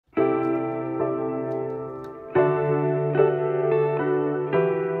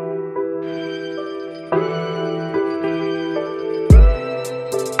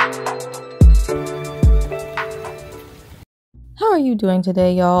you doing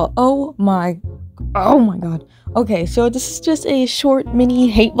today, y'all? Oh my god. Okay, so this is just a short mini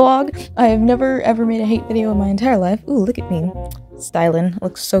hate vlog. I've never ever made a hate video in my entire life. Ooh, look at me. Styling.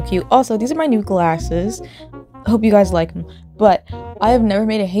 Looks so cute. Also, these are my new glasses. Hope you guys like them. But I have never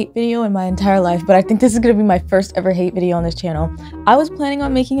made a hate video in my entire life, but I think this is gonna be my first ever hate video on this channel. I was planning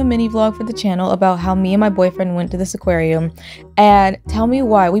on making a mini vlog for the channel about how me and my boyfriend went to this aquarium, and tell me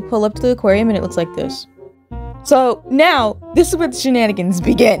why we pull up to the aquarium and it looks like this. So now, this is where the shenanigans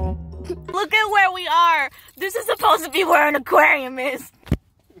begin. Look at where we are. This is supposed to be where an aquarium is.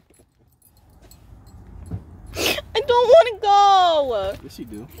 I don't want to go. Yes, you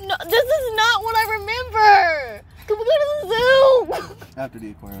do. No, this is not what I remember. Can we go to the zoo? After the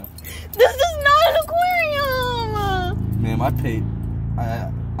aquarium. This is not an aquarium. Ma'am,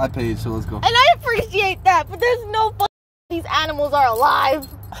 I paid, so let's go. And I appreciate that, but there's no these animals are alive.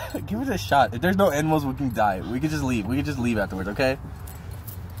 Give it a shot. If there's no animals, we can die. We can just leave. We can just leave afterwards, okay?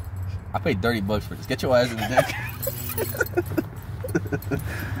 I paid $30 for this. Get your ass in the dick.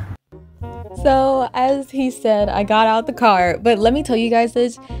 So, as he said, I got out the car, but let me tell you guys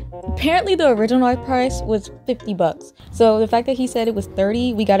this. Apparently, the original price was $50. So, the fact that he said it was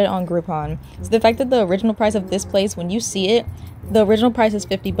 30, we got it on Groupon. So, the fact that the original price of this place, when you see it, the original price is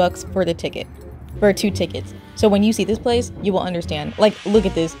 $50 for the ticket. For 2 tickets. So, when you see this place, you will understand. Like, look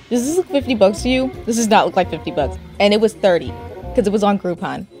at this. Does this look $50 to you? This does not look like $50. And it was 30 because it was on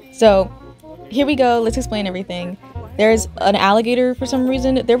Groupon. So, here we go. Let's explain everything. There's an alligator for some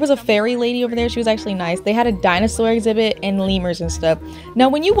reason. There was a fairy lady over there. She was actually nice. They had a dinosaur exhibit and lemurs and stuff. Now,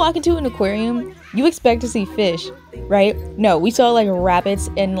 when you walk into an aquarium, you expect to see fish, right? No, we saw like rabbits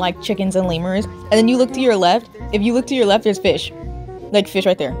and like chickens and lemurs. And then you look to your left. If you look to your left, there's fish. Like fish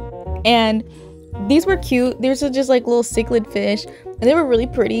right there. And these were cute. These were just like little cichlid fish. And they were really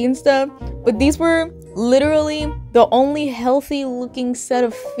pretty and stuff. But these were literally the only healthy looking set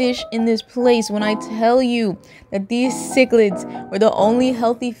of fish in this place. When I tell you that these cichlids were the only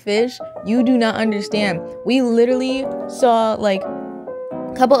healthy fish, you do not understand. We literally saw like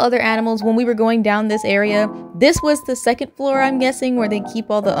a couple other animals when we were going down this area. This was the second floor, I'm guessing, where they keep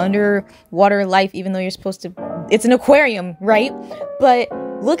all the underwater life, even though you're supposed to, it's an aquarium, right? But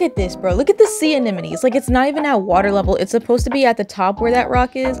look at this, bro. Look at the sea anemones. Like, it's not even at water level. It's supposed to be at the top where that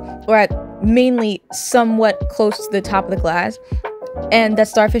rock is, or at mainly somewhat close to the top of the glass. And that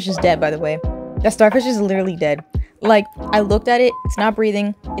starfish is dead, by the way. That starfish is literally dead. Like, I looked at it, it's not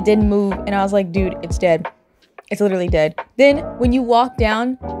breathing, it didn't move, and I was like, dude, it's dead. It's literally dead. Then, when you walk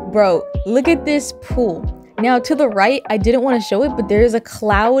down, bro, look at this pool. Now, to the right, I didn't want to show it, but there is a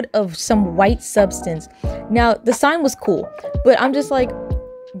cloud of some white substance. Now, the sign was cool, but I'm just like,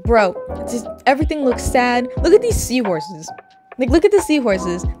 bro, everything looks sad. Look at these seahorses. Like, look at the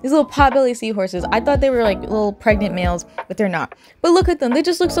seahorses. These little potbelly seahorses. I thought they were like little pregnant males, but they're not. But look at them. They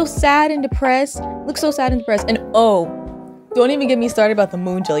just look so sad and depressed. Look so sad and depressed. And oh, don't even get me started about the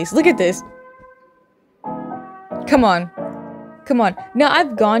moon jellies. Look at this. Come on. Come on. Now,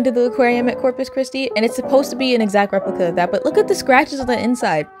 I've gone to the aquarium at Corpus Christi, and it's supposed to be an exact replica of that, but look at the scratches on the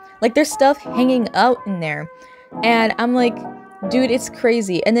inside. Like, there's stuff hanging out in there. And I'm like, dude, it's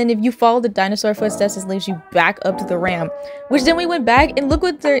crazy. And then if you follow the dinosaur footsteps, it leads you back up to the ramp. Which then we went back, and look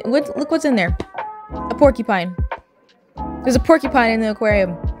what's in there. A porcupine. There's a porcupine in the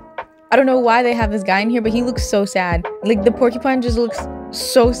aquarium. I don't know why they have this guy in here, but he looks so sad. Like, the porcupine just looks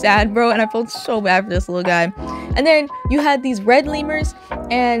so sad, bro, and I felt so bad for this little guy. And then you had these red lemurs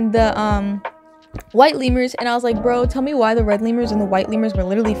and the white lemurs, and I was like, bro, tell me why the red lemurs and the white lemurs were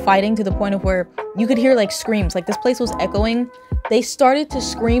literally fighting to the point of where you could hear like screams. Like, this place was echoing. They started to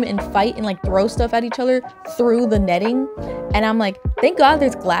scream and fight and like throw stuff at each other through the netting, and I'm like, thank God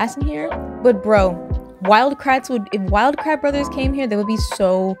there's glass in here. But bro, if Wildcat Brothers came here, they would be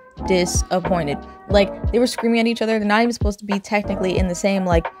so disappointed. Like, they were screaming at each other. They're not even supposed to be technically in the same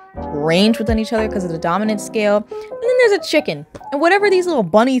like range within each other because of the dominance scale. And then there's a chicken, and whatever these little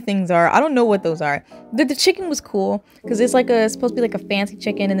bunny things are, I don't know what those are. The chicken was cool because it's like supposed to be like a fancy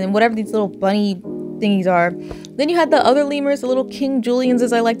chicken, and then whatever these little bunny thingies are. Then you had the other lemurs, the little King Julians,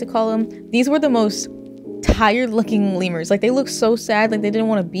 as I like to call them. These were the most tired looking lemurs. Like, they look so sad, like they didn't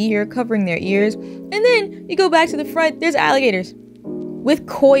want to be here, covering their ears. And then you go back to the front, there's alligators with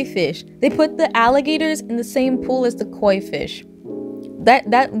koi fish. They put the alligators in the same pool as the koi fish.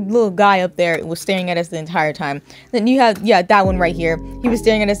 That little guy up there was staring at us the entire time. Then you have, yeah, that one right here. He was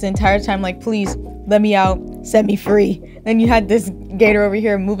staring at us the entire time like, please, let me out, set me free. Then you had this gator over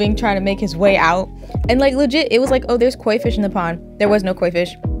here moving, trying to make his way out. And like, legit, it was like, oh, there's koi fish in the pond. There was no koi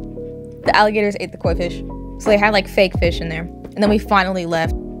fish. The alligators ate the koi fish. So they had like fake fish in there. And then we finally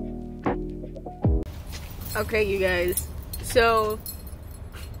left. Okay, you guys. So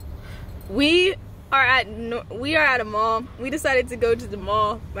we are at a mall. We decided to go to the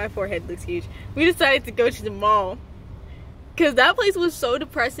mall. My forehead looks huge. We decided to go to the mall because that place was so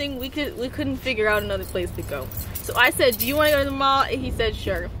depressing. We couldn't figure out another place to go. So I said, "Do you want to go to the mall?" And he said,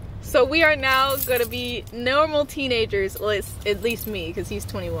 "Sure." So we are now gonna be normal teenagers. Well, it's at least me because he's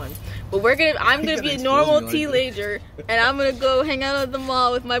 21. But I'm gonna be a normal teenager, and I'm gonna go hang out at the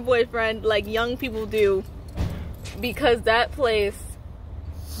mall with my boyfriend like young people do, because that place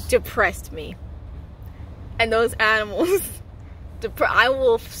depressed me. And those animals, I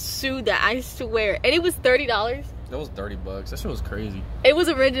will sue that, I swear. And it was $30. That was $30. That shit was crazy. It was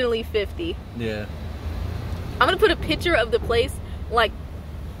originally $50. Yeah. I'm gonna put a picture of the place, like,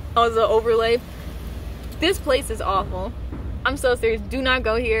 as an overlay. This place is awful. I'm so serious. Do not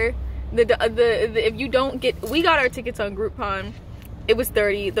go here. If you don't get, we got our tickets on Groupon. It was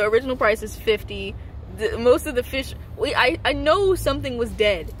 $30. The original price is $50. Most of the fish, I know something was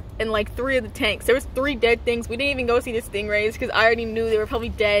dead in like 3 of the tanks. There was 3 dead things. We didn't even go see the stingrays because I already knew they were probably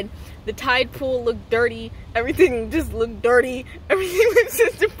dead. The tide pool looked dirty. Everything just looked dirty. Everything was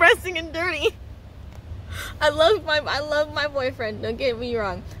just depressing and dirty. I love my boyfriend. Don't get me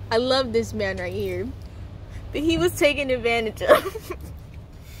wrong. I love this man right here, but he was taken advantage of.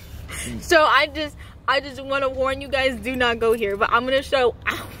 So I just want to warn you guys: do not go here. But I'm gonna show.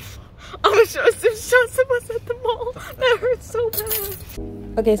 I'm gonna show some shots of us at the mall. That hurts so bad.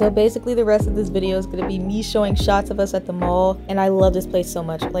 Okay, so basically the rest of this video is gonna be me showing shots of us at the mall, and I love this place so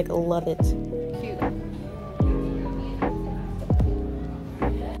much. Like, I love it. Cute.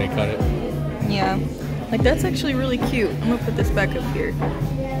 They cut it. Yeah. Like, that's actually really cute. I'm gonna put this back up here.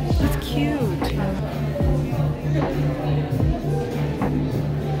 That's cute.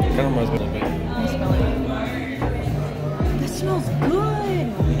 Kind of reminds me a little bit. I smell it. That smells good.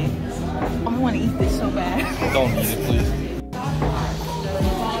 Oh, I want to eat this so bad. Don't eat it, please.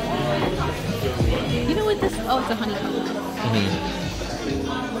 You know what this? Oh, it's a honeycomb.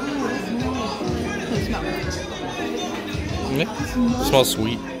 It smells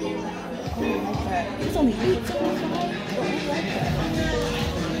sweet. It's only 8.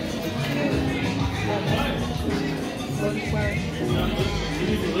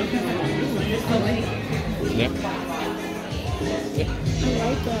 Yeah.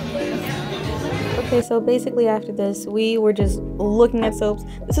 Okay, so basically after this, we were just looking at soaps.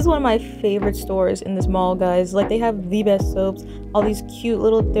 This is one of my favorite stores in this mall, guys. Like, they have the best soaps, all these cute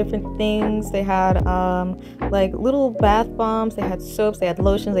little different things. They had like little bath bombs, they had soaps, they had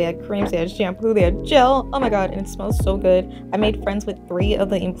lotions, they had creams, they had shampoo, they had gel. Oh my god, and it smells so good. I made friends with 3 of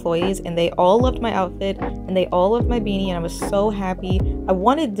the employees, and they all loved my outfit, and they all loved my beanie, and I was so happy. I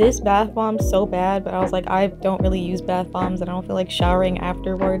wanted this bath bomb so bad, but I was like, I don't really use bath bombs, and I don't feel like showering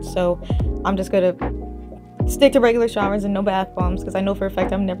afterwards, so I'm just gonna stick to regular showers and no bath bombs, because I know for a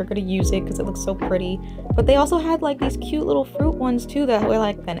fact I'm never gonna use it because it looks so pretty. But they also had like these cute little fruit ones too that were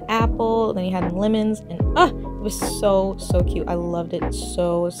like an apple, then you had lemons, and it was so cute. I loved it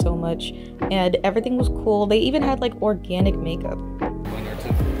so much, and everything was cool. They even had like organic makeup.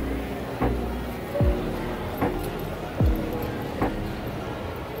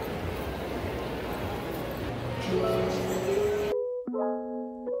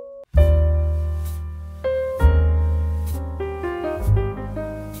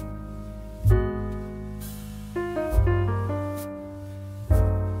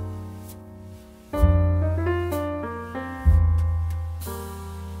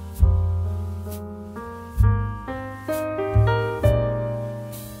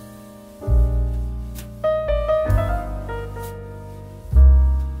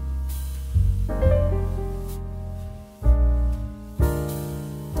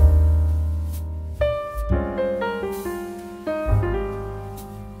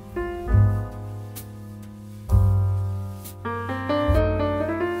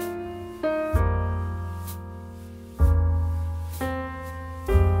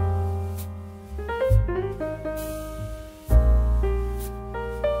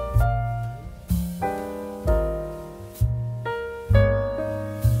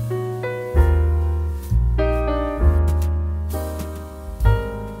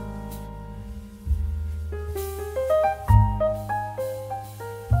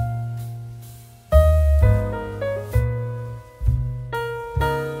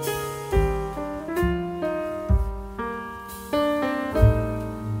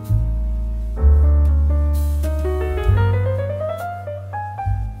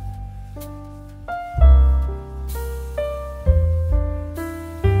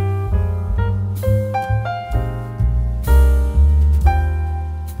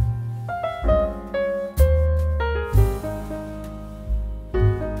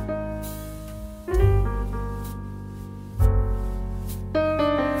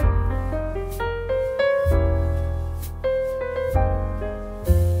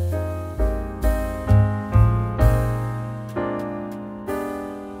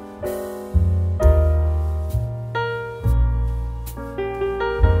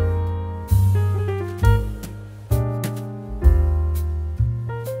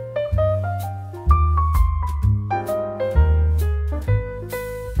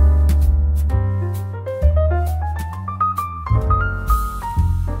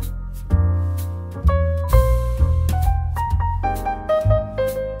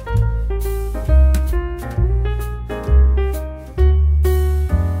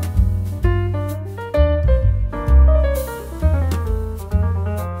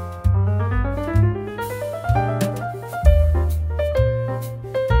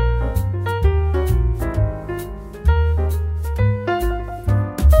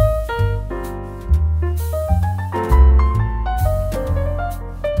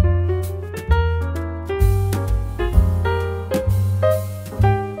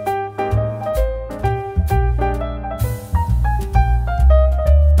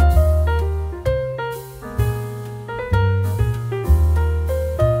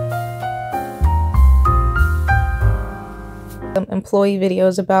 employee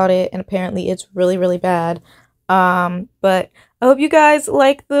videos about it, and apparently it's really, really bad. But I hope you guys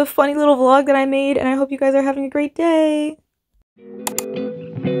like the funny little vlog that I made, and I hope you guys are having a great day.